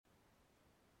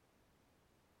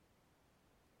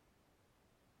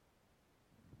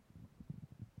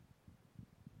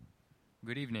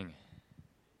Good evening.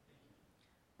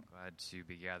 Glad to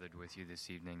be gathered with you this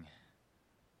evening.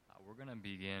 We're going to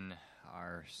begin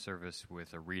our service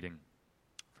with a reading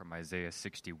from Isaiah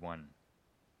 61.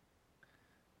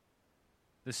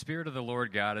 The Spirit of the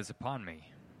Lord God is upon me,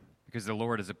 because the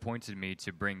Lord has appointed me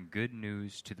to bring good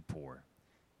news to the poor.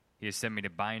 He has sent me to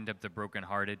bind up the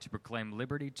brokenhearted, to proclaim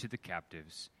liberty to the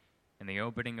captives, and the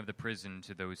opening of the prison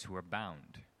to those who are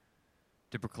bound,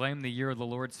 to proclaim the year of the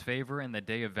Lord's favor and the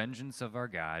day of vengeance of our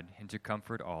God, and to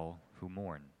comfort all who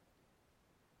mourn.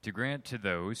 To grant to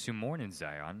those who mourn in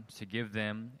Zion, to give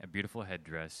them a beautiful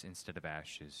headdress instead of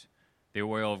ashes, the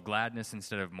oil of gladness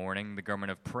instead of mourning, the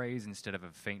garment of praise instead of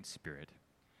a faint spirit,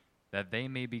 that they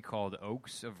may be called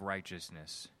oaks of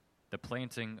righteousness, the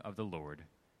planting of the Lord,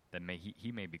 that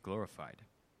he may be glorified.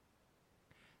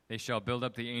 They shall build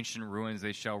up the ancient ruins.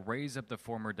 They shall raise up the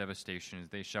former devastations.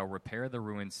 They shall repair the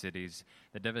ruined cities,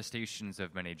 the devastations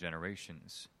of many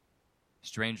generations.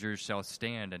 Strangers shall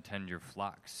stand and tend your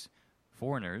flocks.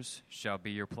 Foreigners shall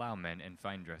be your plowmen and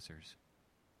vine dressers.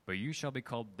 But you shall be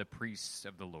called the priests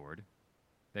of the Lord.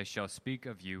 They shall speak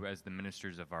of you as the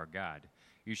ministers of our God.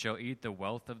 You shall eat the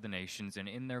wealth of the nations, and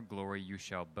in their glory you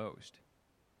shall boast.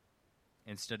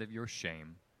 Instead of your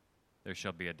shame, there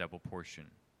shall be a double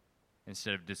portion.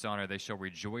 Instead of dishonor, they shall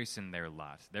rejoice in their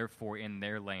lot. Therefore, in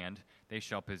their land they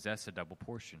shall possess a double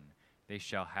portion. They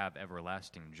shall have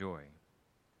everlasting joy.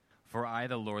 For I,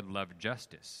 the Lord, love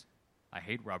justice. I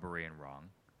hate robbery and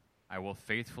wrong. I will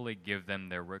faithfully give them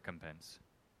their recompense,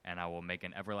 and I will make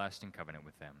an everlasting covenant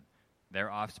with them.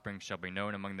 Their offspring shall be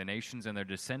known among the nations, and their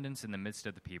descendants in the midst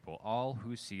of the people. All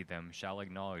who see them shall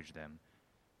acknowledge them,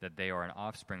 that they are an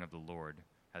offspring of the Lord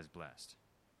has blessed.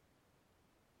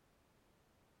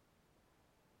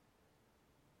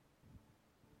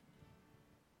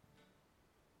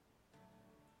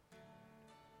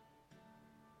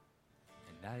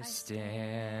 I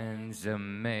stand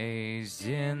amazed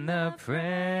in the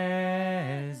presence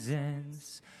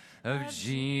of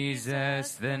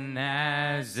Jesus the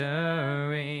Nazarene,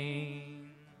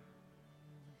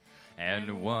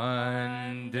 and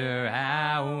wonder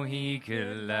how he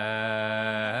could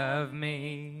love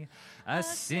me, a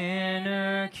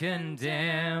sinner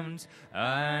condemned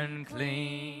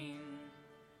unclean.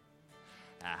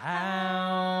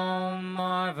 How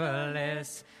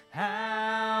marvelous,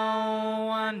 how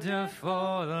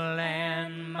wonderful,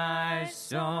 and my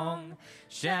song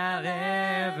shall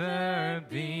ever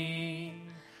be.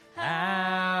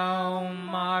 How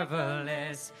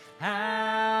marvelous,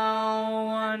 how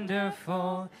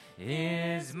wonderful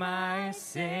is my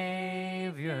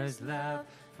Savior's love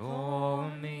for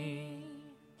me.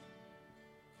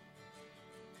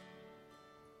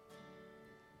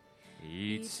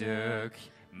 He took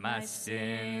my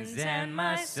sins and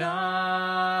my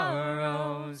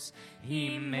sorrows,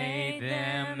 he made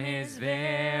them his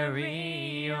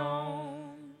very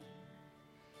own.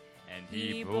 And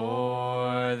he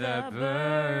bore the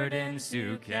burdens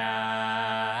to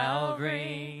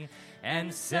Calvary,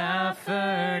 and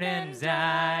suffered and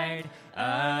died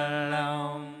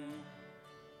alone.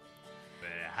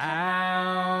 But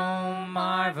how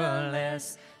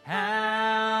marvelous,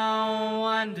 how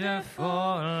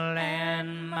wonderful,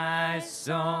 and my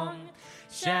song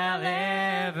shall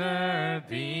ever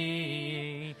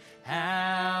be.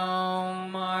 How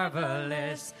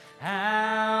marvelous,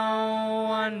 how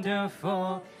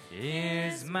wonderful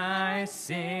is my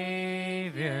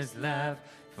Savior's love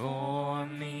for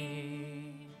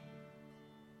me.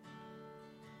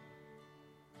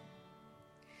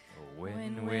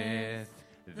 When with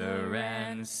the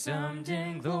ransomed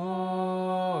in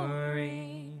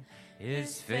glory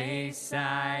his face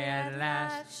I at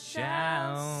last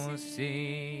shall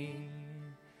see,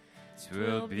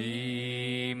 'twill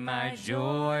be my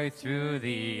joy through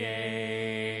the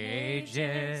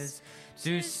ages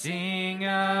to sing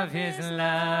of his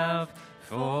love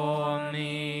for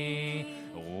me.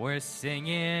 We're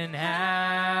singing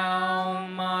how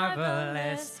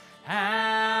marvelous,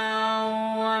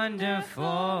 how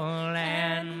wonderful,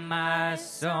 and my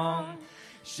song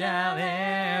shall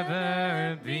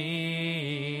ever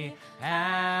be.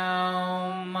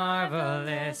 How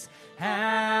marvelous,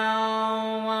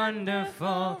 how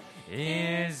wonderful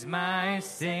is my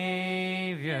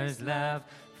Savior's love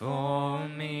for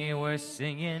me. We're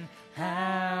singing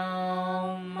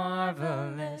how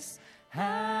marvelous,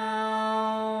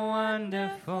 how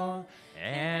wonderful,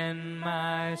 and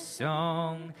my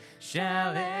song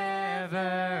shall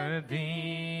ever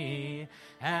be.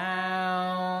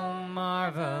 How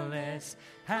marvelous,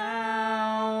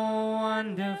 how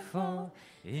wonderful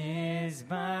is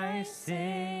my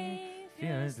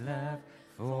Savior's love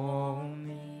for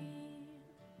me.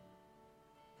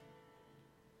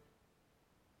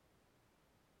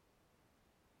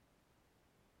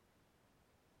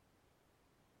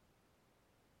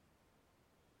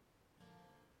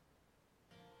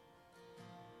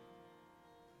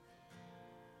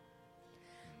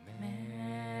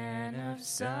 of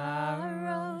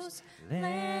sorrows,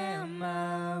 Lamb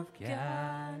of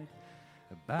God,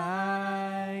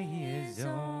 by his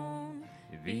own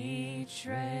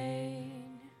betrayed.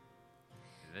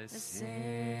 The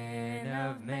sin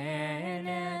of man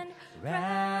and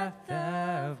wrath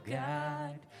of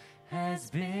God has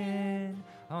been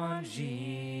on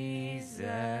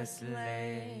Jesus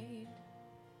laid.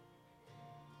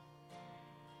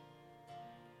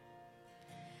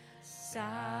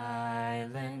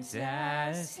 Silent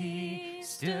as he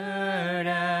stood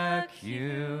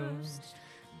accused,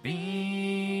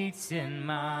 beaten,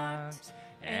 mocked,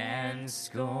 and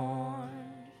scorned,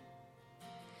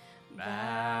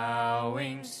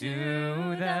 bowing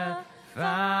to the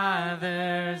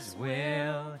Father's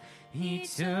will, he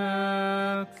took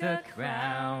the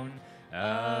crown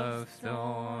of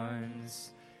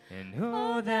thorns. And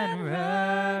oh, that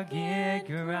rugged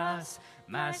cross,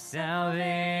 my salvation,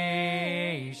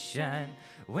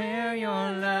 where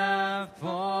your love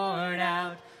poured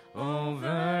out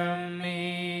over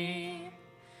me.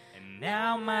 And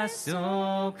now my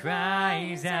soul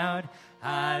cries out,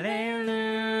 hallelujah,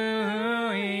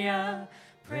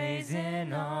 praise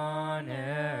and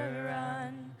honor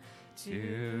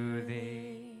unto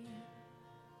thee.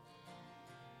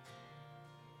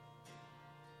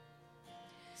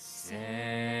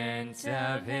 Sent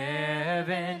of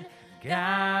heaven,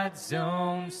 God's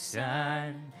own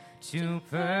Son, to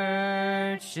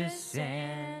purchase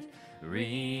and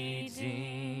redeem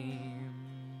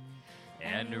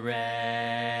and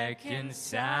reconcile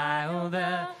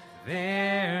the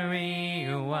very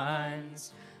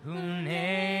ones who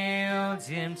nailed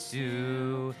him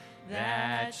to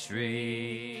that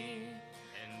tree.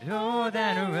 And oh,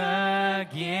 that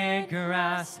rugged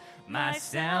cross, my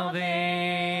salvation,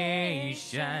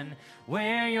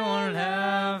 where your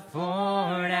love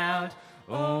poured out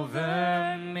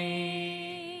over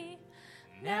me.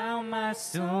 Now my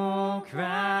soul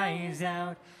cries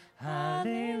out,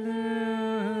 hallelujah,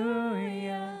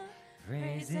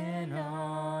 praise and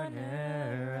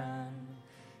honor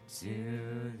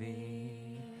unto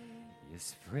thee.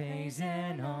 Yes, praise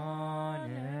and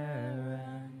honor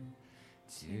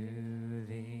unto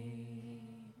thee.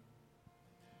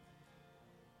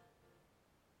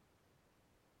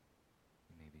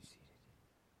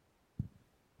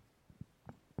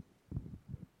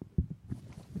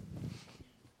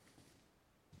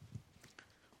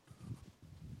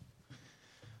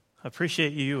 I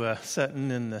appreciate you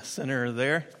sitting in the center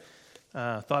there.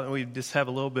 Thought we'd just have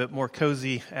a little bit more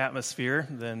cozy atmosphere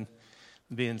than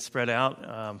being spread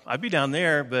out. I'd be down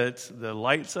there, but the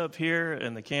lights up here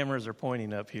and the cameras are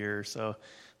pointing up here. So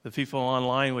the people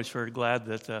online, which we're glad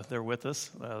that they're with us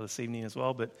this evening as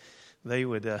well, but they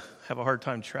would have a hard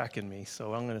time tracking me.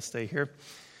 So I'm going to stay here.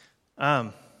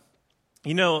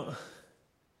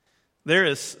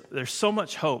 There's so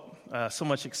much hope, so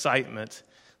much excitement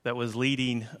that was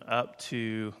leading up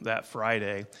to that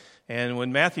Friday. And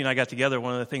when Matthew and I got together,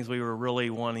 one of the things we were really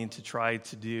wanting to try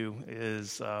to do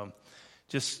is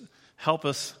just help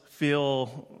us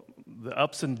feel the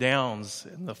ups and downs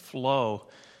and the flow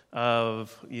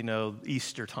of,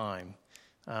 Easter time.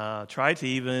 Try to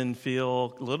even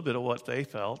feel a little bit of what they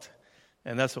felt.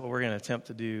 And that's what we're going to attempt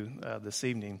to do this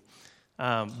evening.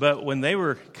 But when they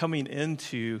were coming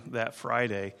into that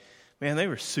Friday, man, they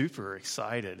were super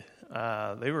excited.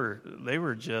 They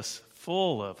were just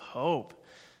full of hope.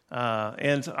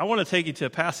 And I want to take you to a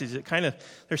passage that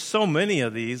there's so many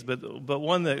of these, but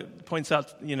one that points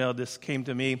out, this came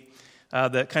to me,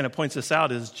 that kind of points this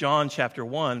out is John chapter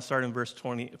 1, starting in verse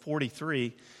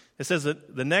 43. It says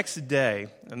that the next day,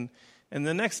 and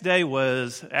the next day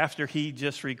was after he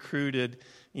just recruited,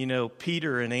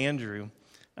 Peter and Andrew.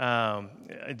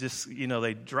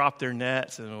 They dropped their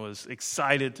nets and was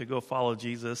excited to go follow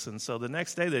Jesus. And so the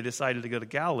next day they decided to go to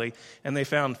Galilee, and they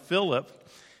found Philip.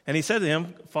 And he said to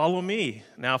him, follow me.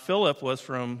 Now Philip was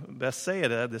from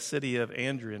Bethsaida, the city of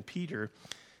Andrew and Peter.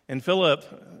 And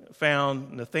Philip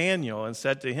found Nathanael and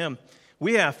said to him,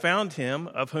 we have found him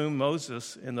of whom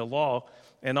Moses in the law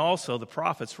and also the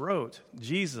prophets wrote,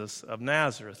 Jesus of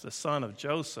Nazareth, the son of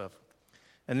Joseph.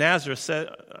 And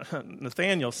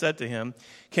Nathanael said to him,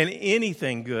 can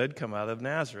anything good come out of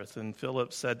Nazareth? And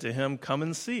Philip said to him, come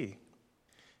and see.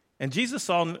 And Jesus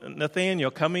saw Nathanael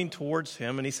coming towards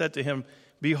him, and he said to him,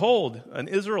 behold, an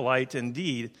Israelite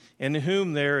indeed, in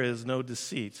whom there is no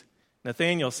deceit.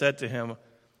 Nathanael said to him,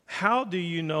 how do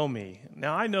you know me?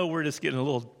 Now I know we're just getting a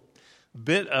little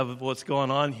bit of what's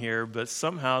going on here, but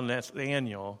somehow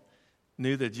Nathanael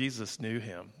knew that Jesus knew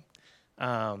him.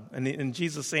 And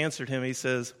Jesus answered him, he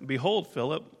says, behold,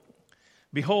 Philip,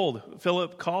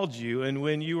 called you, and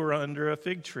when you were under a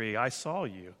fig tree, I saw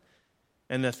you.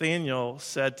 And Nathanael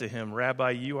said to him,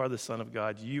 Rabbi, you are the Son of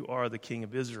God. You are the King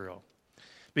of Israel.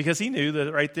 Because he knew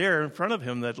that right there in front of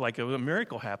him that like a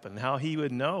miracle happened. How he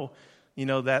would know,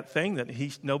 that thing that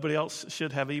nobody else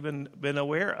should have even been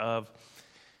aware of.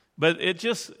 But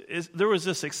there was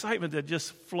this excitement that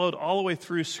just flowed all the way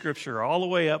through Scripture, all the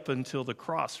way up until the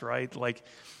cross, right? Like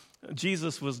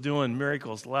Jesus was doing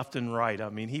miracles left and right. I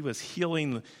mean, he was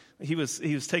healing. He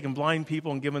was taking blind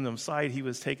people and giving them sight. He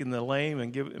was taking the lame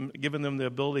and giving them the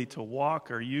ability to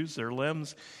walk or use their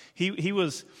limbs. He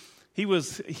was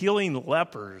healing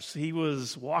lepers. He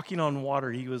was walking on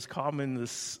water. He was calming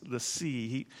the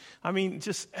sea.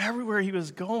 Just everywhere he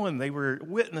was going, they were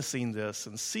witnessing this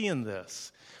and seeing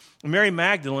this. Mary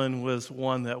Magdalene was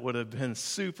one that would have been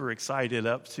super excited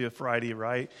up to Friday,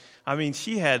 right?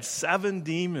 She had 7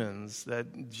 demons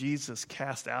that Jesus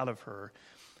cast out of her,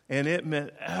 and it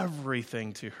meant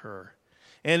everything to her.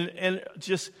 And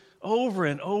just over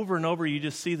and over and over, you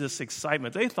just see this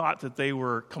excitement. They thought that they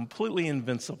were completely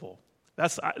invincible.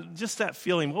 That's just that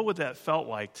feeling. What would that felt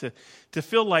like? To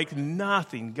feel like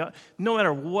nothing, God, no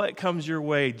matter what comes your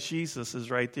way, Jesus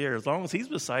is right there. As long as he's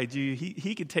beside you,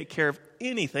 he can take care of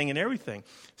anything and everything.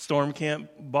 Storm can't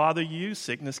bother you.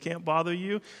 Sickness can't bother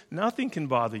you. Nothing can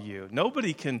bother you.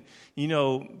 Nobody can,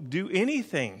 do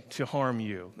anything to harm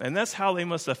you. And that's how they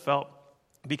must have felt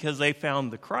because they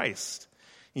found the Christ.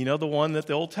 The one that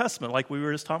the Old Testament, like we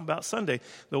were just talking about Sunday,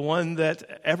 the one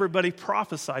that everybody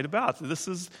prophesied about. This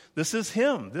is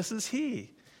him. This is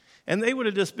he. And they would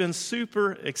have just been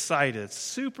super excited,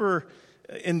 super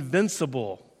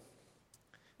invincible.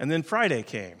 And then Friday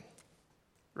came,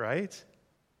 right?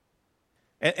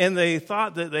 And they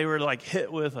thought that they were like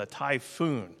hit with a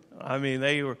typhoon.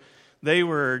 They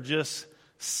were just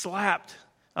slapped,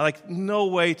 like no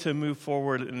way to move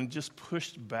forward and just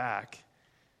pushed back.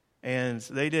 And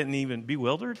they didn't even,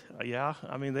 bewildered? Yeah.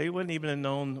 They wouldn't even have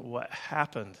known what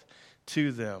happened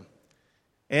to them.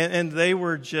 And they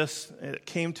were it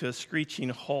came to a screeching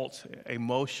halt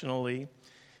emotionally.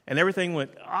 And everything went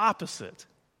opposite,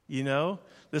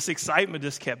 This excitement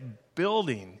just kept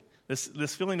building.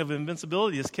 This feeling of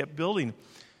invincibility just kept building.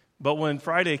 But when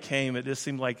Friday came, it just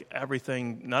seemed like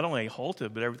everything not only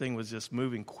halted, but everything was just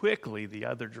moving quickly the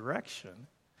other direction.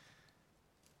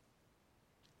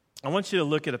 I want you to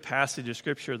look at a passage of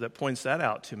Scripture that points that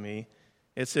out to me.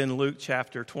 It's in Luke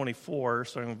chapter 24,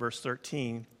 starting with verse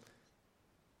 13.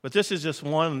 But this is just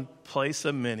one place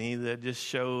of many that just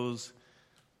shows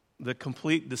the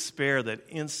complete despair that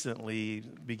instantly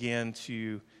began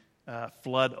to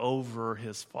flood over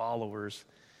his followers.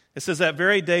 It says, that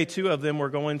very day 2 of them were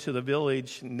going to the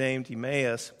village named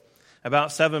Emmaus,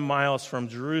 about 7 miles from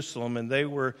Jerusalem, and they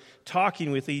were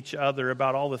talking with each other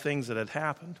about all the things that had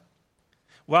happened.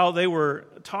 While they were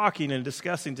talking and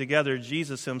discussing together,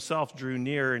 Jesus himself drew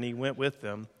near and he went with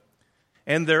them.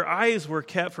 And their eyes were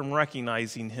kept from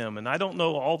recognizing him. And I don't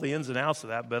know all the ins and outs of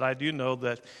that, but I do know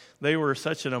that they were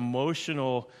such an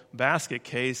emotional basket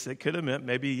case. It could have meant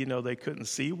maybe, they couldn't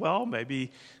see well.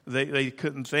 Maybe they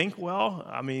couldn't think well.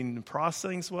 Process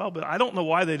things well. But I don't know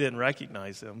why they didn't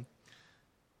recognize him.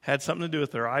 Had something to do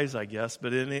with their eyes, I guess.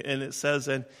 But it says,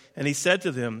 and he said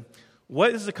to them,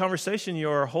 what is the conversation you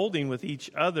are holding with each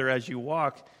other as you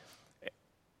walk?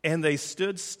 And they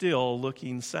stood still,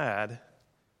 looking sad.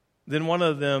 Then one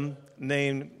of them,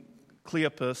 named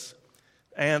Cleopas,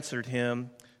 answered him,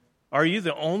 are you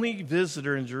the only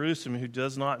visitor in Jerusalem who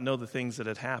does not know the things that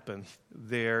had happened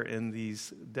there in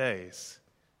these days?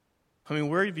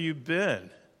 Where have you been,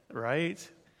 right?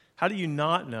 How do you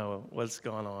not know what's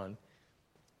gone on?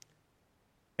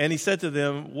 And he said to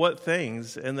them, what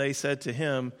things? And they said to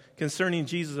him, concerning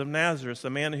Jesus of Nazareth,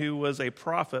 a man who was a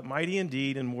prophet, mighty in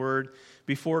deed and word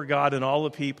before God and all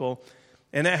the people,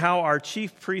 and how our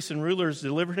chief priests and rulers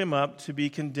delivered him up to be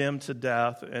condemned to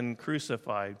death and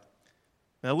crucified.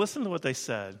 Now listen to what they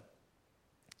said.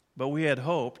 But we had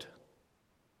hoped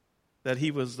that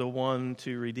he was the one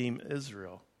to redeem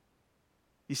Israel.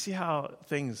 You see how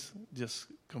things just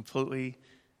completely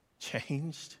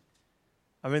changed?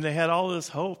 They had all this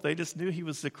hope. They just knew he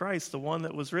was the Christ, the one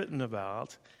that was written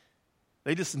about.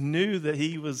 They just knew that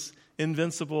he was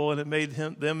invincible, and it made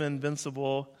them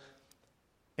invincible.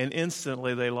 And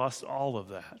instantly they lost all of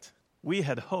that. We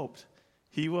had hoped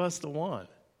he was the one.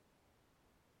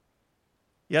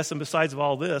 Yes, and besides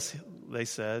all this, they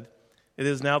said, it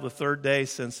is now the 3rd day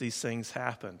since these things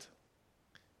happened.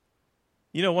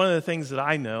 One of the things that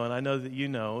I know, and I know that you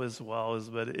know as well, is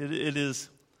that it is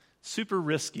super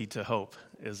risky to hope,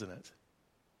 isn't it?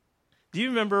 Do you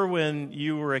remember when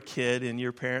you were a kid and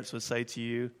your parents would say to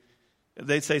you,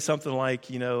 they'd say something like,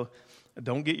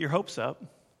 don't get your hopes up,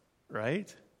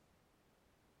 right?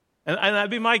 And that'd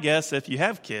be my guess. If you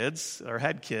have kids or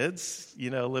had kids,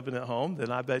 living at home,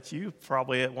 then I bet you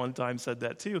probably at one time said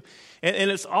that too.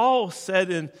 And it's all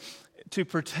said to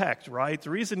protect, right? The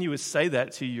reason you would say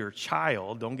that to your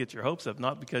child, don't get your hopes up,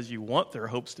 not because you want their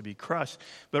hopes to be crushed,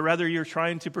 but rather you're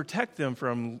trying to protect them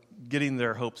from getting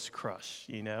their hopes crushed,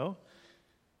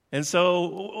 And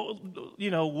so,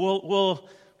 will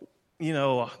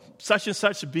such and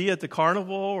such be at the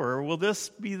carnival, or will this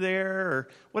be there, or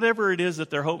whatever it is that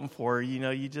they're hoping for,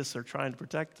 you just are trying to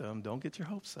protect them. Don't get your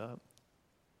hopes up.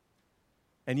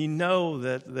 And you know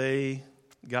that they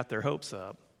got their hopes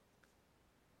up.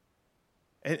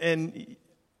 And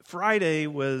Friday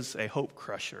was a hope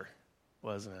crusher,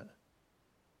 wasn't it?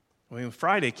 When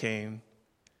Friday came,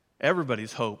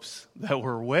 everybody's hopes that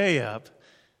were way up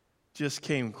just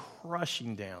came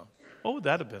crushing down. What would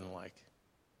that have been like?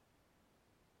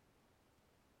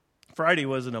 Friday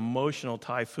was an emotional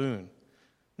typhoon.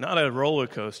 Not a roller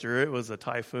coaster, it was a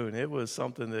typhoon. It was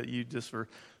something that you just were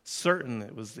certain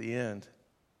it was the end.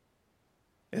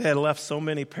 It had left so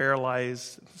many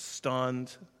paralyzed,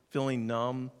 stunned, feeling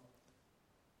numb.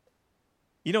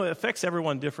 It affects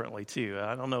everyone differently too.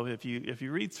 I don't know if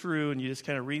you read through and you just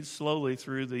kind of read slowly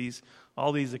through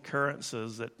all these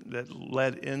occurrences that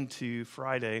led into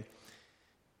Friday,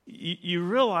 you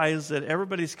realize that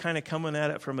everybody's kind of coming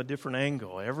at it from a different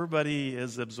angle. Everybody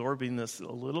is absorbing this a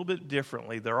little bit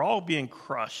differently. They're all being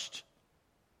crushed,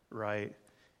 right?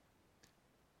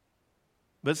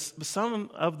 But some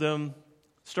of them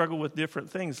struggle with different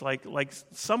things. Like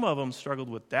some of them struggled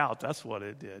with doubt. That's what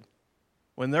it did.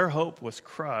 When their hope was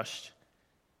crushed,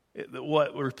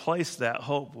 what replaced that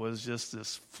hope was just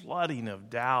this flooding of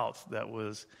doubt that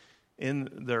was in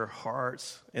their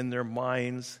hearts, in their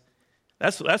minds.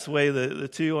 That's the way the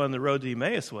two on the road to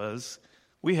Emmaus was.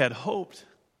 We had hoped,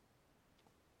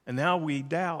 and now we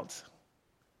doubt.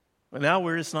 But now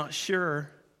we're just not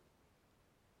sure.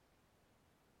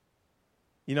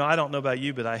 I don't know about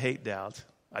you, but I hate doubt.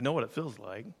 I know what it feels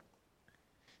like.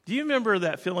 Do you remember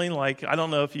that feeling like, I don't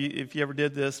know if you ever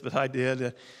did this, but I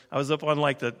did. I was up on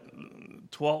like the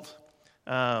 12th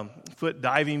foot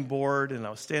diving board, and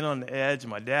I was standing on the edge, and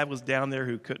my dad was down there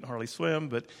who couldn't hardly swim,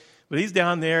 but he's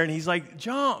down there, and he's like,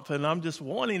 jump. And I'm just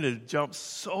wanting to jump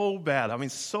so bad. I mean,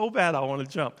 so bad I want to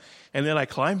jump. And then I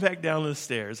climb back down the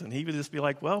stairs, and he would just be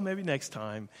like, well, maybe next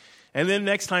time. And then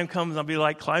next time comes, I'll be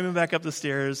like climbing back up the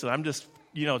stairs, and I'm just,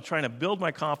 trying to build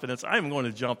my confidence. I am going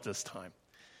to jump this time.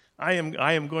 I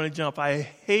am going to jump. I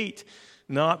hate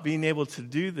not being able to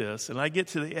do this. And I get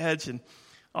to the edge, and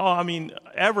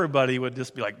everybody would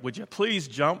just be like, would you please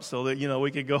jump so that,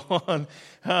 we could go on.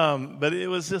 But it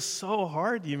was just so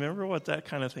hard. Do you remember what that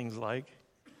kind of thing's like?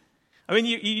 I mean,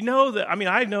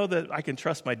 I know that I can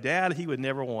trust my dad. He would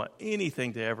never want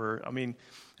anything to ever,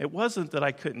 it wasn't that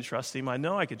I couldn't trust him. I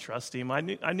know I could trust him. I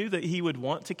knew that he would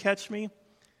want to catch me.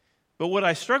 But what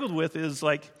I struggled with is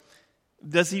like,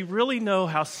 does he really know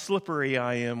how slippery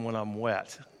I am when I'm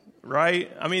wet?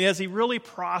 Right? Has he really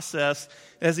processed?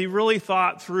 Has he really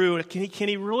thought through? Can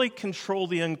he really control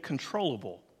the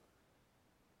uncontrollable?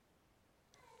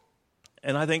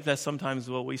 And I think that's sometimes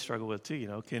what we struggle with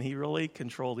too. Can he really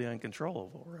control the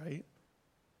uncontrollable? Right?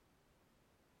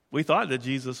 We thought that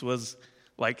Jesus was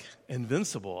like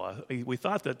invincible. We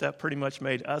thought that pretty much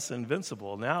made us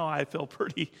invincible. Now I feel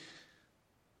pretty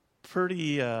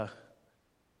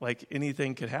like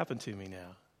anything could happen to me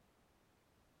now.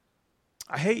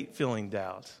 I hate feeling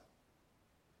doubt.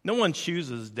 No one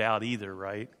chooses doubt either,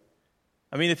 right?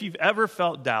 If you've ever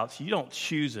felt doubts, you don't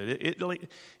choose it.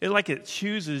 It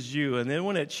chooses you, and then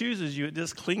when it chooses you, it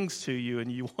just clings to you,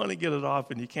 and you want to get it off,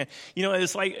 and you can't.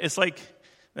 It's like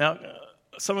now.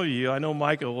 Some of you, I know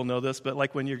Micah will know this, but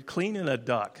like when you're cleaning a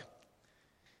duck.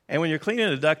 And when you're cleaning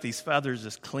a duck, these feathers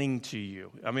just cling to you.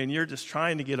 You're just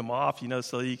trying to get them off,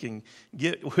 so you can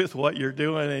get with what you're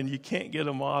doing, and you can't get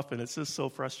them off, and it's just so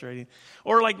frustrating.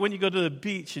 Or like when you go to the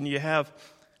beach and you have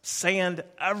sand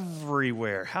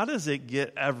everywhere. How does it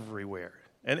get everywhere?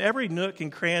 And every nook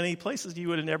and cranny, places you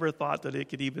would have never thought that it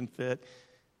could even fit,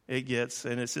 it gets,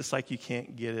 and it's just like you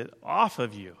can't get it off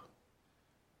of you.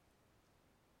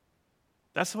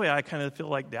 That's the way I kind of feel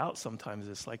like doubt sometimes.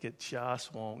 It's like it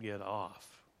just won't get off.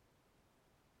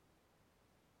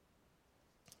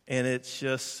 And it's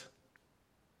just,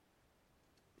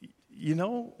 you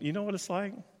know what it's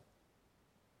like?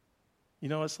 You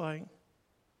know what it's like?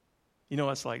 You know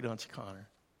what it's like, don't you, Connor?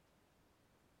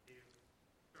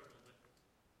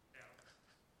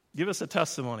 Give us a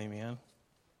testimony, man.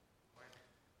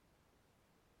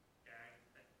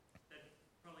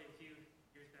 Probably a few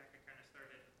years back, I kind of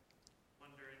started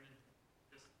wondering and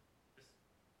just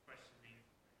questioning.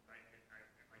 Like you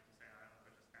say, I don't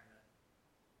know, just kind of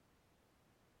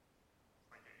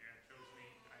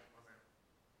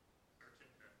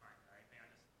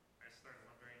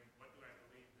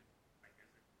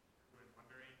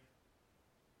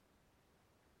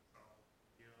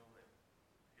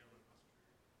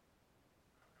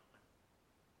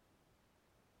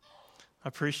I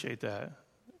appreciate that,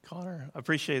 Connor. I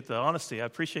appreciate the honesty. I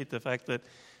appreciate the fact that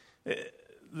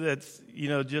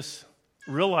just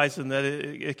realizing that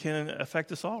it can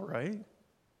affect us all, right?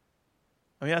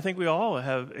 I mean, I think we all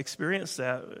have experienced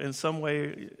that in some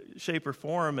way, shape, or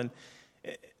form, and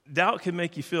doubt can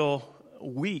make you feel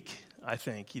weak, I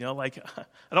think. Like,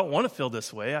 I don't want to feel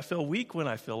this way. I feel weak when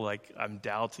I feel like I'm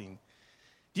doubting.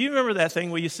 Do you remember that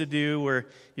thing we used to do where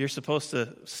you're supposed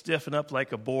to stiffen up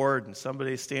like a board and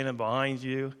somebody's standing behind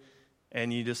you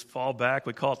and you just fall back?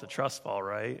 We call it the trust fall,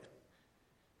 right?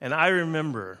 And I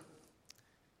remember,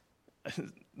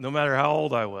 no matter how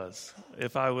old I was,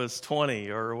 if I was 20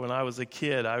 or when I was a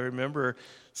kid, I remember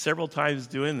several times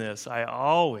doing this. I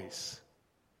always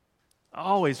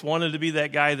wanted to be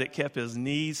that guy that kept his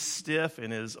knees stiff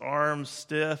and his arms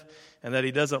stiff, and that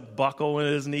he doesn't buckle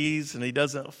in his knees and he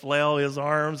doesn't flail his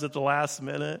arms at the last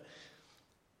minute.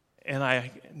 And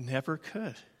I never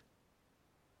could.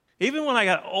 Even when I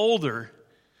got older,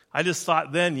 I just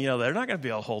thought then, they're not going to be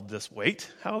able to hold this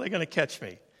weight. How are they going to catch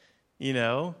me?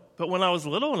 But when I was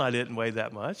little and I didn't weigh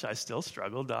that much, I still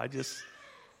struggled.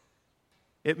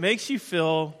 It makes you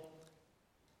feel,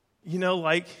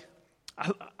 like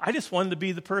I just wanted to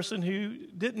be the person who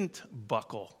didn't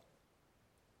buckle.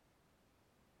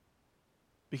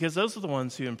 Because those are the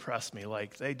ones who impress me,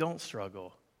 like they don't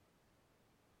struggle.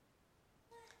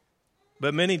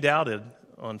 But many doubted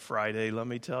on Friday, let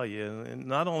me tell you. And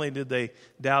not only did they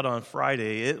doubt on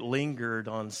Friday, it lingered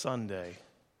on Sunday,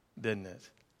 didn't it?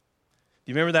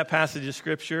 Do you remember that passage of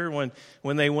Scripture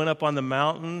when they went up on the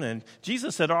mountain? And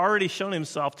Jesus had already shown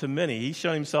himself to many. He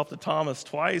showed himself to Thomas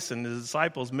twice and his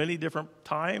disciples many different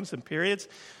times and periods.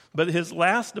 But his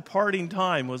last departing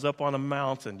time was up on a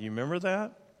mountain. Do you remember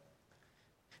that?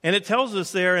 And it tells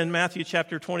us there in Matthew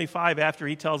chapter 25, after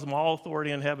he tells them, all authority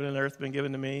in heaven and earth has been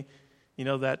given to me,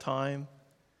 that time.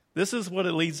 This is what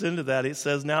it leads into that. It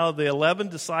says, now the 11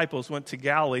 disciples went to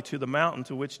Galilee to the mountain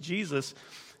to which Jesus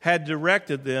had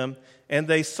directed them, and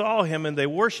they saw him and they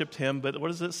worshiped him. But what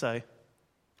does it say?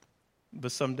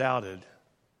 But some doubted.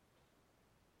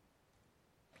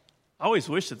 I always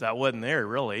wish that wasn't there,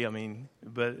 really.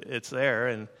 But it's there.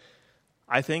 And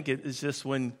I think it's just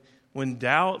when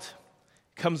doubt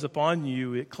comes upon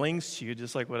you, it clings to you,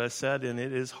 just like what I said, and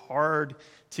it is hard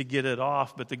to get it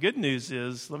off. But the good news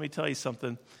is, let me tell you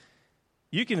something,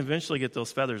 you can eventually get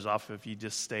those feathers off if you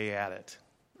just stay at it,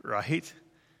 right?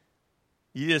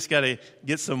 You just got to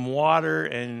get some water,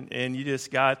 and you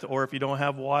just got to, or if you don't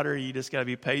have water, you just got to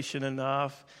be patient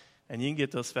enough, and you can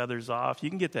get those feathers off. You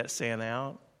can get that sand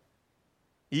out.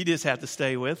 You just have to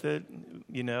stay with it,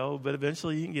 but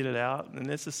eventually you can get it out. And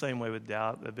it's the same way with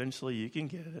doubt. Eventually you can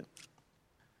get it.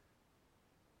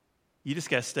 You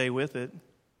just got to stay with it.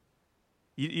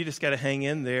 You just got to hang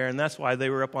in there. And that's why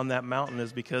they were up on that mountain,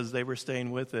 is because they were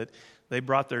staying with it. They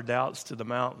brought their doubts to the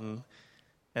mountain,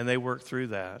 and they worked through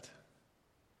that.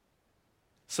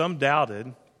 Some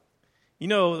doubted.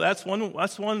 That's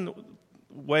one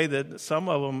way that some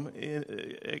of them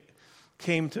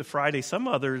came to Friday. Some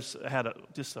others had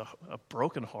just a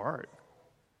broken heart.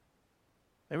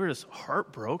 They were just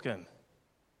heartbroken.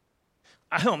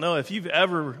 I don't know if you've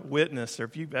ever witnessed or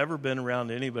if you've ever been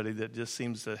around anybody that just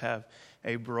seems to have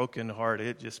a broken heart.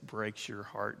 It just breaks your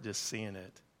heart just seeing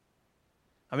it.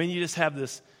 You just have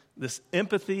this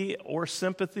empathy or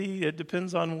sympathy. It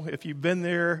depends on if you've been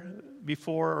there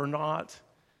before or not.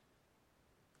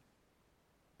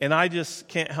 And I just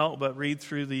can't help but read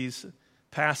through these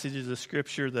passages of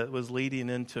Scripture that was leading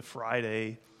into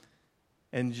Friday,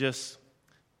 and just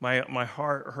my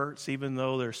heart hurts, even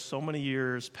though there's so many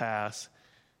years past.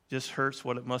 Just hurts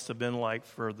what it must have been like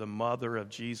for the mother of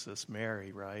Jesus,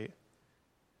 Mary, right?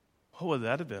 What would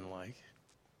that have been like?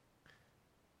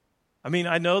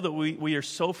 I know that we are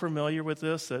so familiar with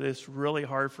this that it's really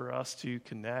hard for us to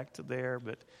connect there.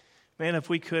 But, man, if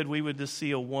we could, we would just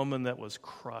see a woman that was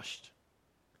crushed.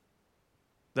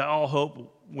 That all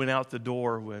hope went out the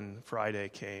door when Friday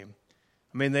came.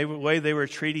 The way they were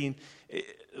treating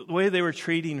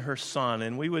her son,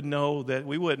 and we would know that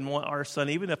we wouldn't want our son,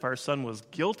 even if our son was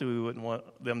guilty, we wouldn't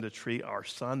want them to treat our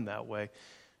son that way.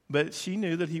 But she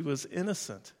knew that he was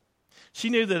innocent. She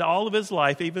knew that all of his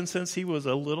life, even since he was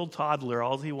a little toddler,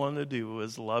 all he wanted to do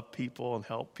was love people and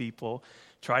help people,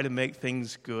 try to make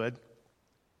things good.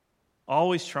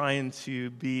 Always trying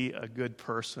to be a good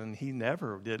person. He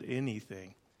never did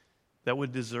anything that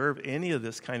would deserve any of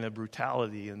this kind of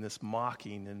brutality and this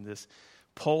mocking and this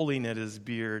pulling at his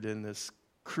beard and this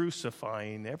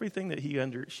crucifying, everything that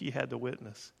she had to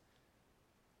witness.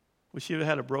 Would she have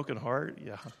had a broken heart?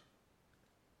 Yeah.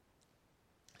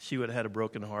 She would have had a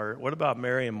broken heart. What about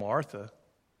Mary and Martha?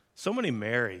 So many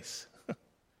Marys.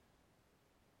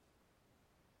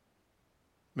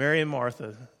 Mary and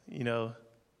Martha,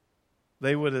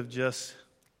 they would have just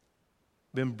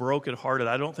been brokenhearted.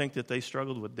 I don't think that they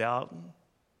struggled with doubt.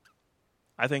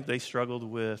 I think they struggled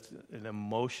with an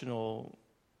emotional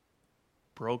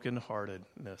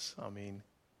brokenheartedness. I mean,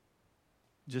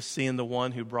 just seeing the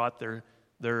one who brought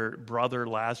their brother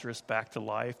Lazarus back to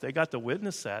life. They got to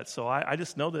witness that. So I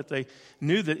just know that they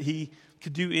knew that he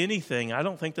could do anything. I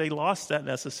don't think they lost that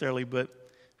necessarily, but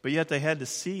yet they had to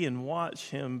see and watch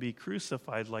him be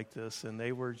crucified like this, and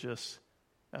they were just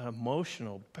an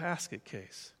emotional basket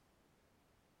case.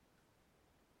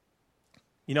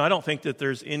 I don't think that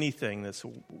there's anything that's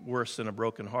worse than a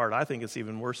broken heart. I think it's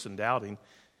even worse than doubting,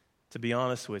 to be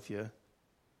honest with you.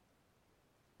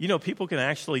 People can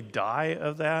actually die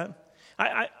of that.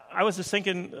 I was just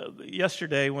thinking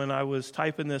yesterday when I was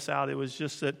typing this out, it was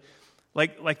just that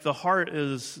like the heart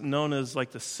is known as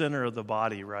like the center of the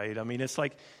body, right? I mean, it's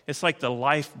like the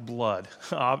lifeblood,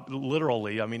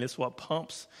 literally. I mean, it's what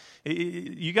pumps.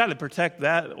 You got to protect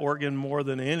that organ more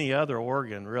than any other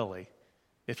organ, really,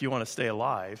 if you want to stay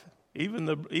alive. Even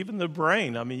the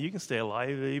brain. I mean, you can stay alive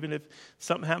even if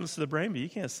something happens to the brain, but you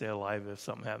can't stay alive if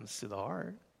something happens to the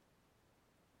heart.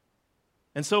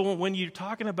 And so when you're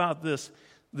talking about this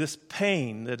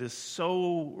pain that is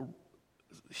so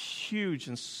huge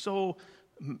and so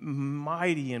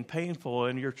mighty and painful,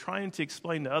 and you're trying to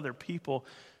explain to other people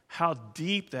how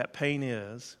deep that pain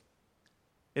is,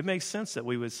 it makes sense that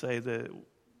we would say that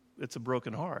it's a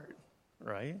broken heart,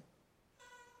 right?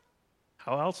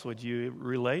 How else would you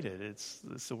relate it? It's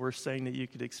the worst thing that you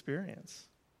could experience.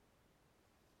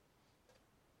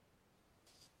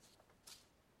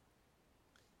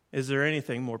 Is there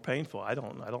anything more painful? I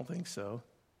don't think so.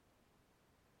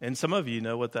 And some of you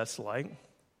know what that's like.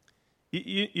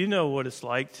 You know what it's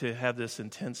like to have this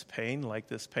intense pain, like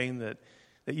this pain that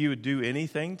you would do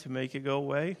anything to make it go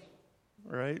away,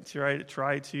 right?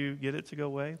 Try to get it to go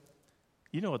away.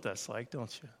 You know what that's like,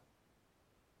 don't you?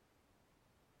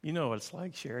 You know what it's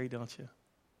like, Sherry, don't you?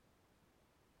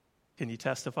 Can you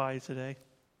testify today?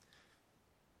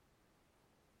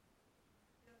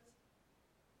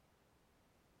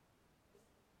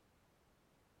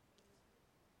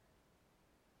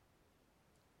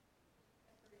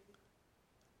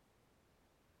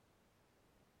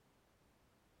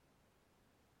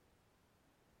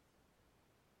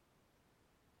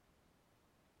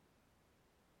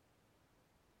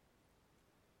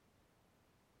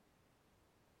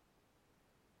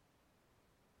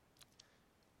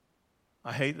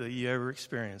 I hate that you ever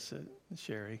experienced it,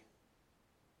 Sherry.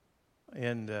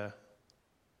 And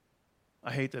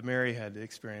I hate that Mary had to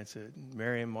experience it,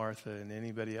 Mary and Martha and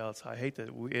anybody else. I hate that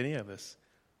any of us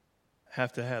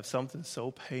have to have something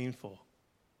so painful.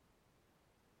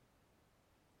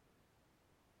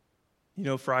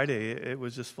 Friday, it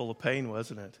was just full of pain,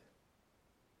 wasn't it?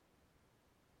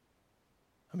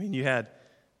 I mean, you had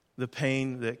the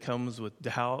pain that comes with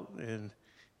doubt, and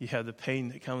you have the pain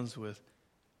that comes with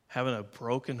having a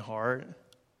broken heart.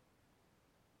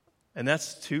 And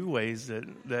that's two ways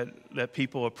that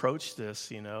people approach this,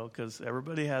 because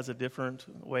everybody has a different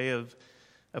way of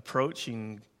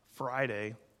approaching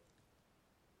Friday.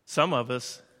 Some of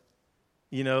us,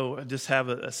 just have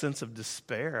a sense of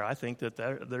despair. I think that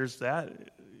there's that,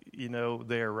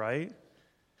 there, right?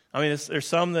 I mean, there's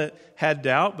some that had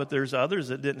doubt, but there's others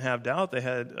that didn't have doubt. They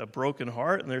had a broken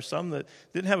heart, and there's some that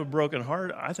didn't have a broken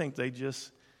heart. I think they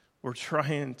just were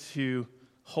trying to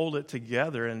hold it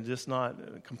together and just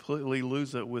not completely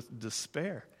lose it with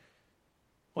despair.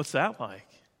 What's that like?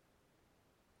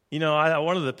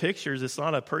 One of the pictures, it's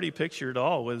not a pretty picture at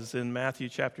all, was in Matthew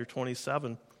chapter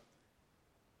 27.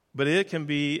 But it can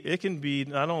be,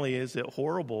 not only is it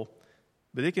horrible,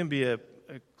 but it can be a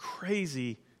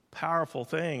crazy, powerful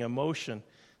thing, emotion.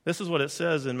 This is what it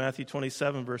says in Matthew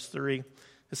 27, verse 3.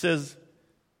 It says,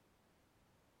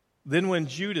 "Then when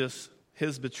Judas,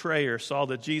 his betrayer, saw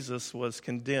that Jesus was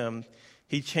condemned,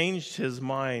 he changed his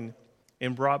mind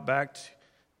and brought back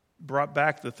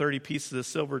the 30 pieces of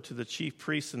silver to the chief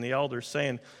priests and the elders,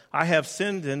 saying, 'I have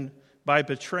sinned by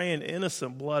betraying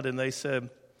innocent blood.' And they said,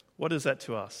 'What is that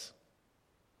to us?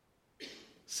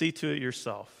 See to it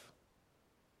yourself.'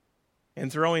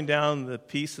 And throwing down the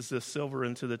pieces of silver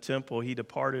into the temple, he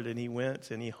departed, and he went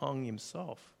and he hung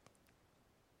himself.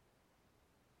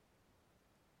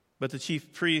 But the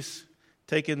chief priests,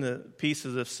 taking the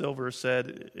pieces of silver,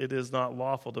 said, 'It is not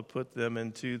lawful to put them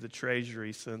into the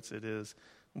treasury, since it is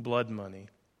blood money.'"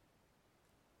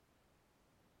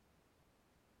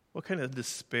 What kind of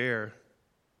despair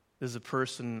does a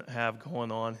person have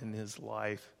going on in his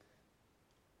life?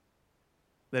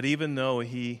 That even though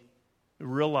he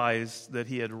realized that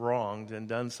he had wronged and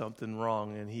done something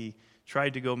wrong, and he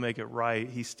tried to go make it right,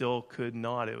 he still could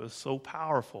not. It was so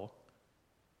powerful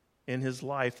in his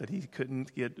life that he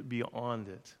couldn't get beyond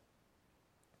it.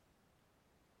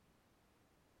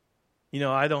 You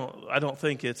know, I don't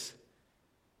think it's,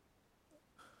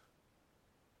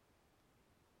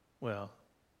 well,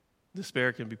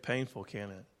 despair can be painful, can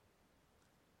it?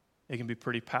 It can be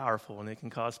pretty powerful, and it can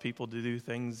cause people to do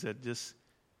things that just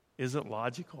isn't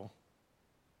logical.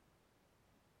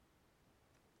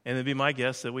 And it'd be my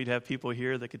guess that we'd have people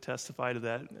here that could testify to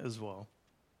that as well.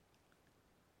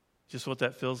 Just what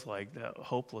that feels like, that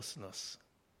hopelessness.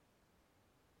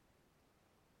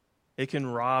 It can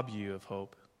rob you of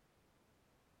hope.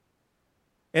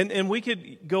 And we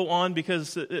could go on,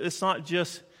 because it's not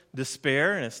just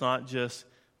despair, and it's not just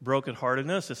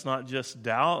brokenheartedness, it's not just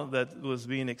doubt that was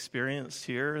being experienced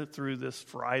here through this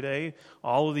Friday.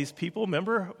 All of these people,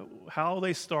 remember how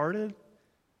they started?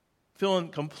 Feeling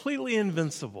completely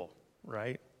invincible,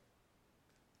 right?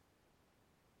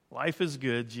 Life is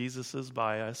good, Jesus is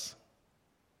by us.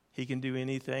 He can do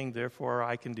anything, therefore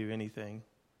I can do anything.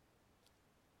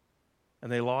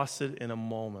 And they lost it in a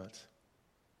moment.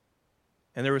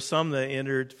 And there were some that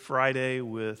entered Friday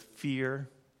with fear.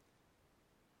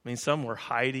 I mean, some were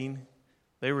hiding.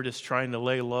 They were just trying to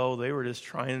lay low. They were just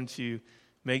trying to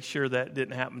make sure that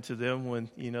didn't happen to them when,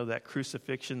 that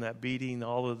crucifixion, that beating,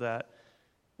 all of that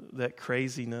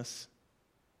craziness.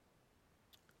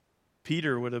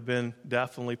 Peter would have been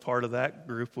definitely part of that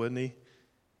group, wouldn't he?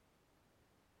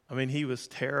 I mean, he was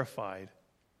terrified.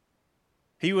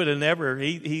 He would have never,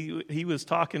 he was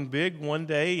talking big one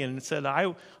day and said, I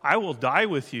will die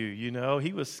with you,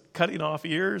 He was cutting off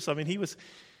ears. I mean, he was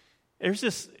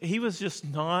just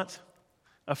not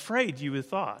afraid, you would have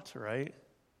thought, right?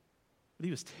 But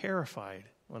he was terrified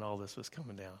when all this was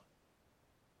coming down.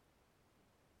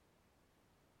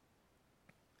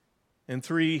 And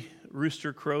 3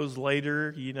 rooster crows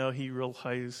later, he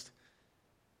realized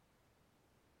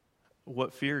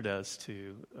what fear does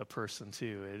to a person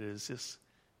too. It is just,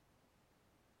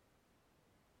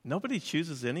 nobody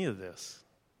chooses any of this.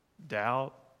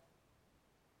 Doubt,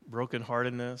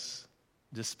 brokenheartedness,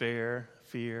 despair,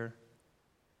 fear.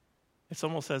 It's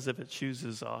almost as if it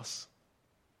chooses us.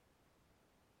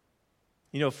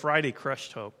 Friday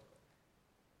crushed hope.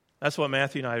 That's what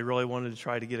Matthew and I really wanted to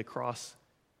try to get across.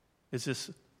 It's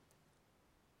just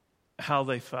how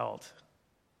they felt.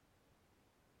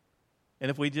 And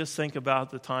if we just think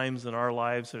about the times in our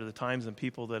lives or the times in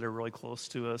people that are really close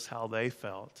to us, how they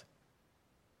felt,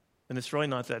 then it's really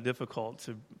not that difficult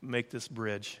to make this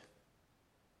bridge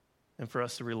and for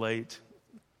us to relate,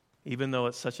 even though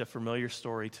it's such a familiar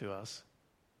story to us,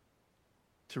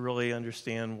 to really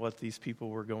understand what these people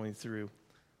were going through.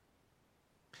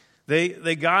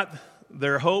 They got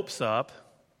their hopes up.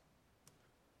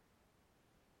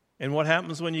 And what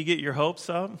happens when you get your hopes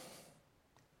up?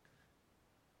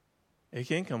 It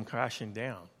can come crashing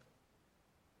down.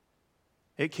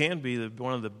 It can be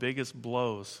one of the biggest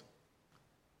blows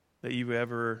that you've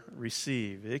ever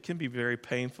received. It can be very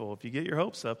painful if you get your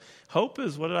hopes up. Hope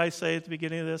is, what did I say at the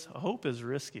beginning of this? Hope is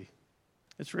risky.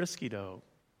 It's risky to hope.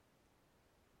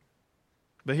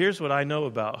 But here's what I know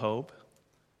about hope.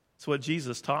 It's what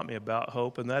Jesus taught me about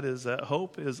hope, and that is that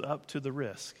hope is up to the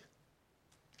risk.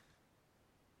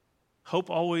 Hope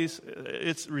always,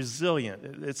 it's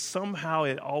resilient. It's somehow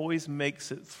it always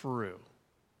makes it through.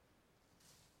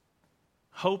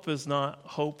 Hope is not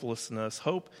hopelessness.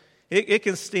 Hope, it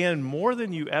can stand more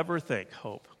than you ever think,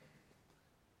 hope.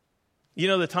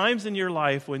 The times in your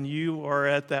life when you are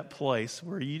at that place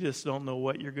where you just don't know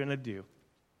what you're going to do,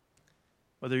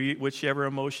 whichever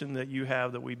emotion that you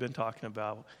have that we've been talking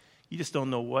about, you just don't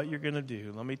know what you're going to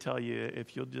do. Let me tell you,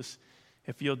 if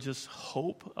you'll just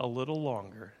hope a little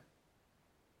longer,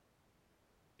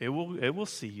 it will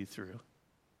see you through.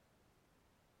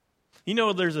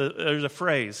 There's a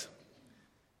phrase,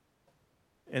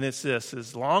 and it's this: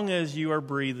 as long as you are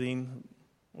breathing,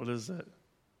 what is it?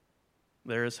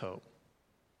 There is hope.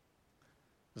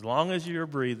 As long as you're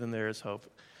breathing, there is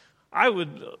hope. I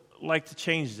would like to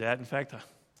change that. In fact,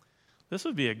 this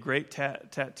would be a great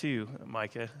tattoo,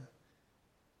 Micah.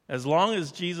 As long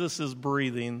as Jesus is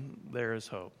breathing, there is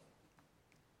hope.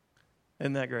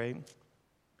 Isn't that great?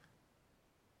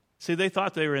 See, they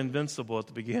thought they were invincible at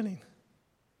the beginning.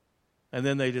 And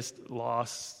then they just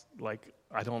lost,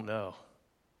 I don't know.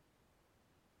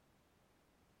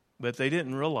 But they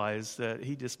didn't realize that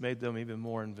he just made them even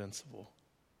more invincible.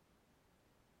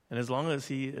 And as long as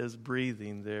he is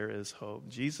breathing, there is hope.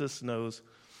 Jesus knows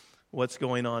what's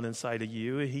going on inside of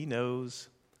you. He knows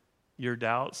your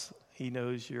doubts. He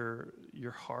knows your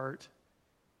heart.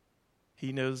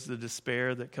 He knows the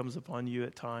despair that comes upon you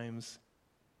at times.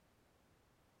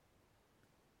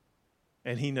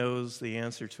 And he knows the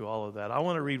answer to all of that. I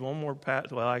want to read one more,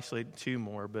 well, actually two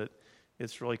more, but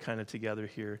it's really kind of together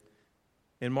here.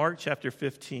 In Mark chapter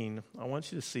 15, I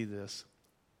want you to see this.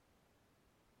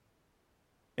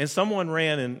 And someone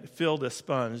ran and filled a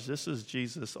sponge. This is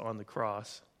Jesus on the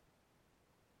cross.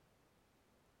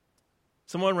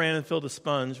 Someone ran and filled a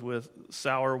sponge with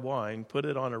sour wine, put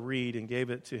it on a reed, and gave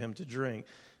it to him to drink,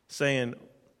 saying,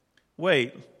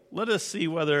 "Wait, let us see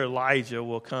whether Elijah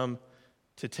will come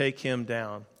to take him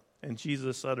down." And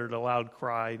Jesus uttered a loud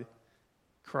cry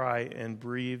and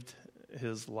breathed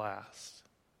his last.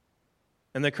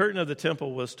 And the curtain of the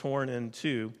temple was torn in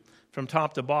two from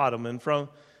top to bottom.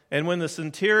 And when the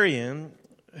centurion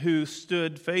who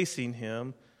stood facing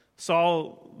him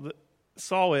saw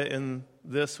it in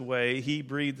this way, he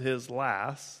breathed his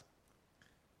last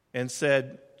and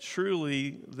said,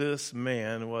 "Truly this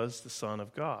man was the Son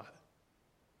of God."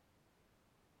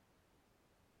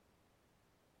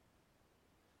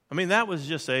 I mean, that was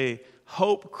just a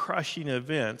hope-crushing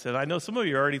event. And I know some of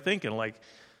you are already thinking, like,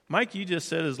 Mike, you just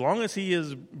said as long as he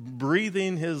is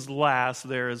breathing his last,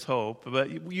 there is hope.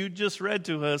 But you just read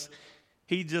to us,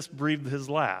 he just breathed his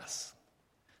last.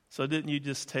 So didn't you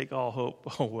just take all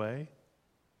hope away?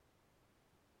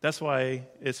 That's why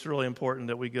it's really important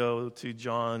that we go to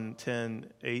John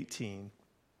 10:18.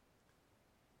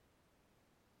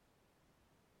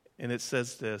 And it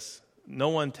says this, "No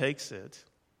one takes it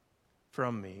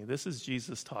from me." This is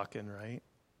Jesus talking, right?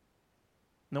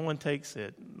 No one takes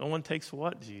it. No one takes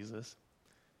what, Jesus?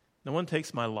 No one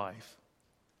takes my life.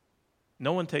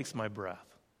 No one takes my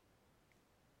breath.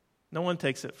 No one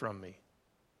takes it from me.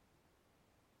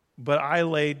 But I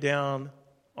lay down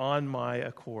on my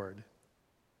accord.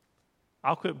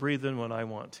 I'll quit breathing when I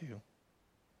want to.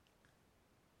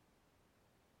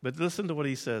 But listen to what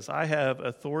he says. I have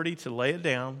authority to lay it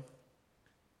down,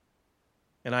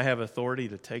 and I have authority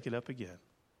to take it up again.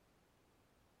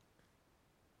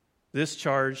 This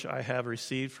charge I have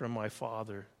received from my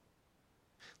Father.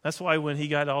 That's why when he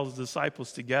got all his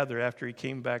disciples together after he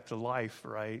came back to life,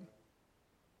 right?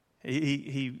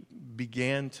 He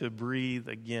began to breathe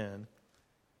again.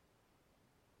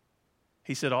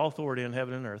 He said, "All authority in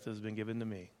heaven and earth has been given to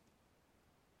me.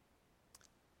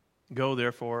 Go,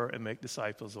 therefore, and make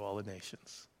disciples of all the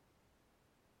nations.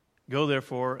 Go,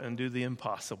 therefore, and do the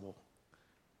impossible.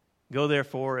 Go,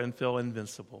 therefore, and feel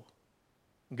invincible.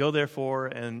 Go, therefore,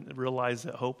 and realize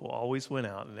that hope will always win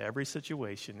out in every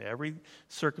situation, every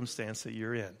circumstance that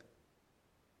you're in.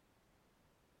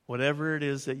 Whatever it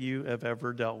is that you have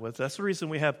ever dealt with." That's the reason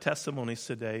we have testimonies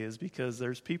today, is because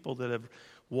there's people that have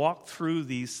walked through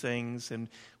these things, and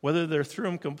whether they're through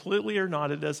them completely or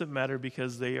not, it doesn't matter,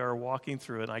 because they are walking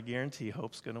through it, and I guarantee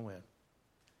hope's going to win.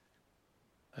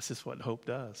 That's just what hope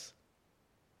does.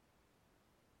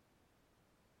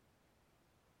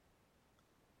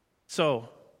 So,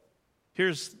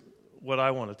 here's what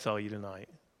I want to tell you tonight.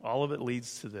 All of it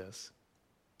leads to this.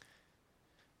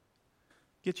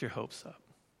 Get your hopes up.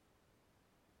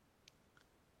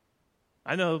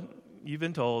 I know you've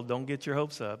been told, don't get your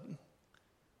hopes up,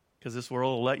 because this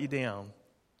world will let you down.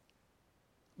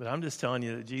 But I'm just telling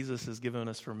you that Jesus has given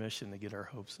us permission to get our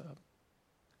hopes up.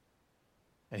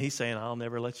 And he's saying, "I'll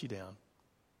never let you down.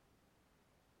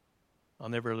 I'll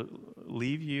never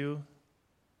leave you.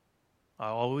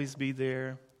 I'll always be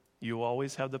there. You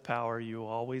always have the power. You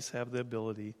always have the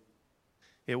ability.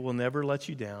 It will never let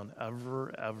you down,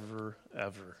 ever, ever,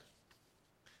 ever."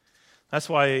 That's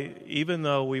why even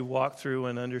though we walked through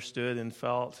and understood and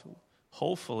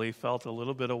hopefully felt a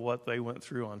little bit of what they went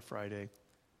through on Friday,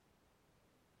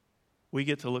 we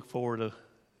get to look forward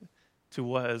to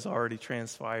what has already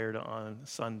transpired on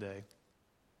Sunday.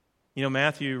 You know,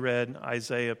 Matthew read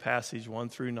Isaiah passage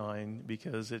 1-9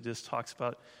 because it just talks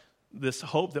about this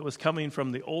hope that was coming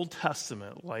from the Old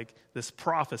Testament, like this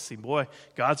prophecy. Boy,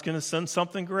 God's going to send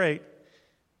something great.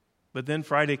 But then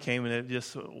Friday came and it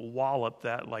just walloped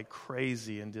that like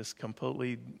crazy and just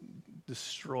completely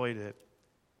destroyed it.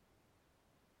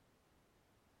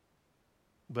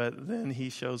 But then he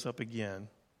shows up again.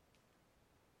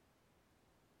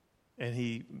 And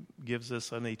he gives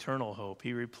us an eternal hope.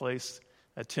 He replaced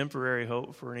a temporary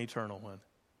hope for an eternal one.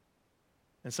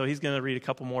 And so he's going to read a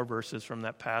couple more verses from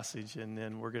that passage, and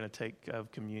then we're going to take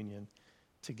communion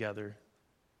together.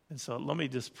 And so let me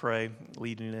just pray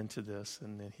leading into this,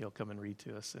 and then he'll come and read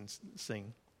to us and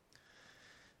sing.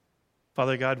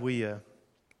 Father God, we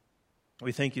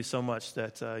thank you so much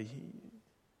that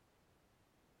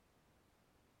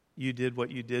you did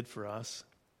what you did for us.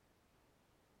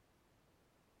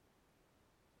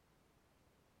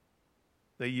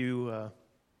 that you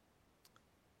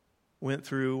went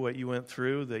through what you went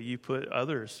through, that you put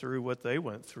others through what they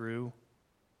went through.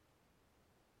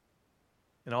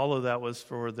 And all of that was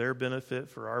for their benefit,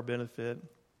 for our benefit.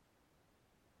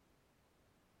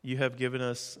 You have given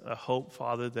us a hope,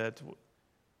 Father, that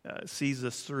sees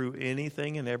us through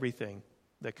anything and everything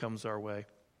that comes our way.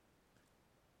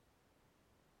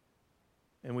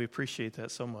 And we appreciate that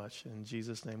so much. In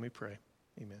Jesus' name we pray.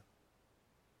 Amen.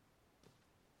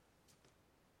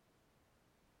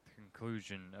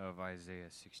 Conclusion of Isaiah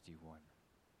 61.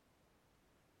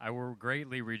 I will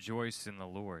greatly rejoice in the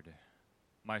Lord.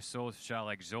 My soul shall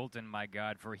exult in my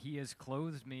God, for he has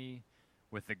clothed me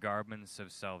with the garments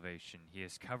of salvation. He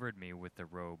has covered me with the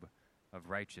robe of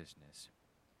righteousness.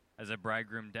 As a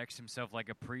bridegroom decks himself like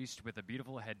a priest with a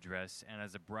beautiful headdress, and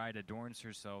as a bride adorns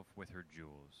herself with her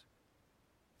jewels.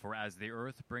 For as the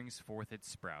earth brings forth its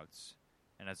sprouts,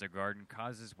 and as a garden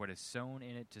causes what is sown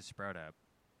in it to sprout up,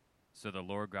 so the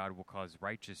Lord God will cause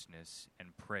righteousness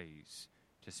and praise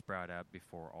to sprout up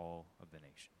before all of the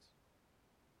nations.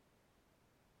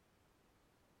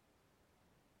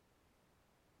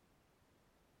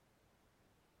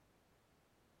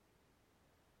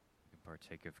 We can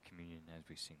partake of communion as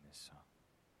we sing this song.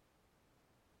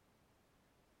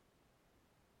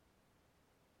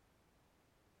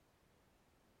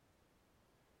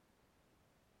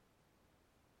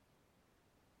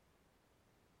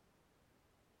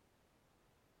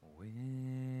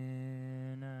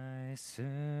 When I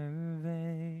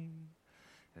survey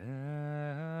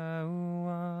the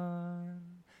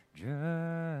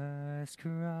wondrous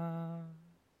cross,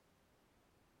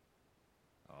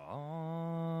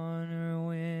 on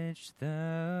which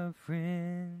the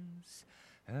Prince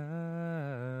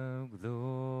of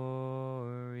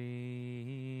Glory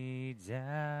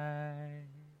died,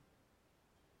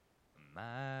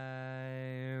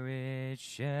 my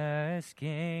richest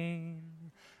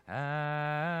gain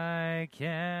I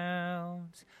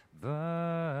count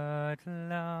but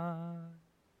loss,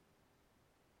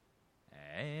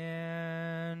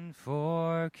 and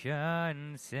for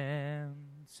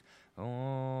contempt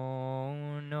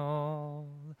own all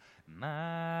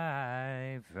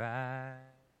my pride.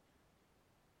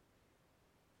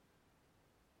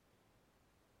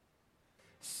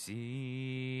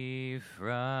 See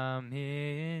from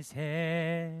his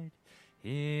head,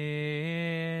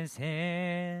 his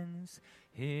hands,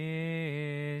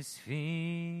 his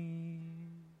feet,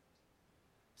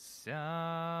 sorrow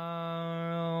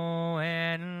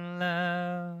and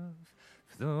love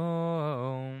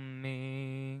flowing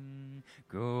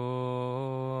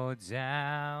go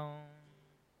down.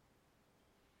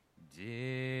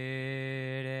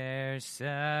 Did e'er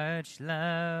such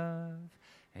love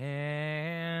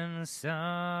and sorrow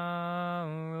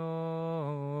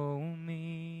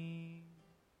meet,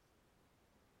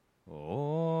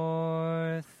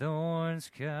 or thorns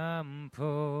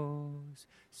compose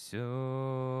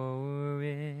so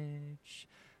rich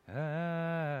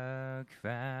a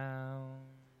crown?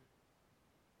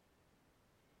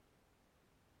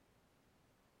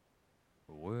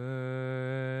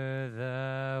 Were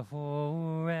the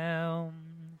whole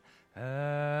realm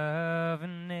of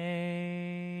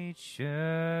nature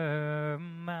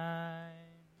mine,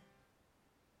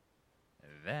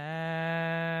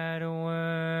 that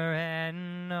were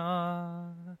an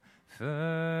offering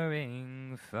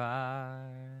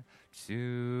far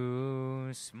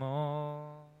too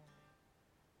small.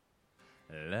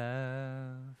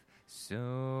 Love so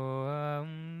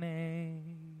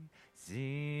amazing,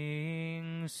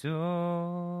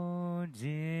 so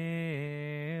divine,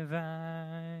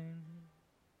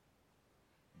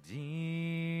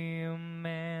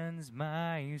 demands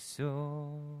my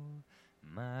soul,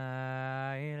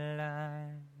 my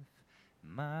life,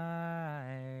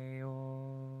 my all.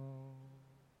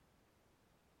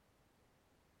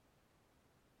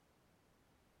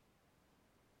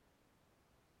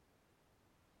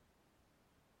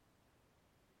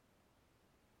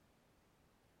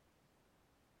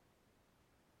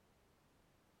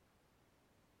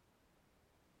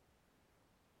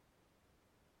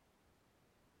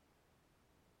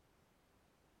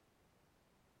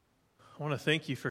 I want to thank you for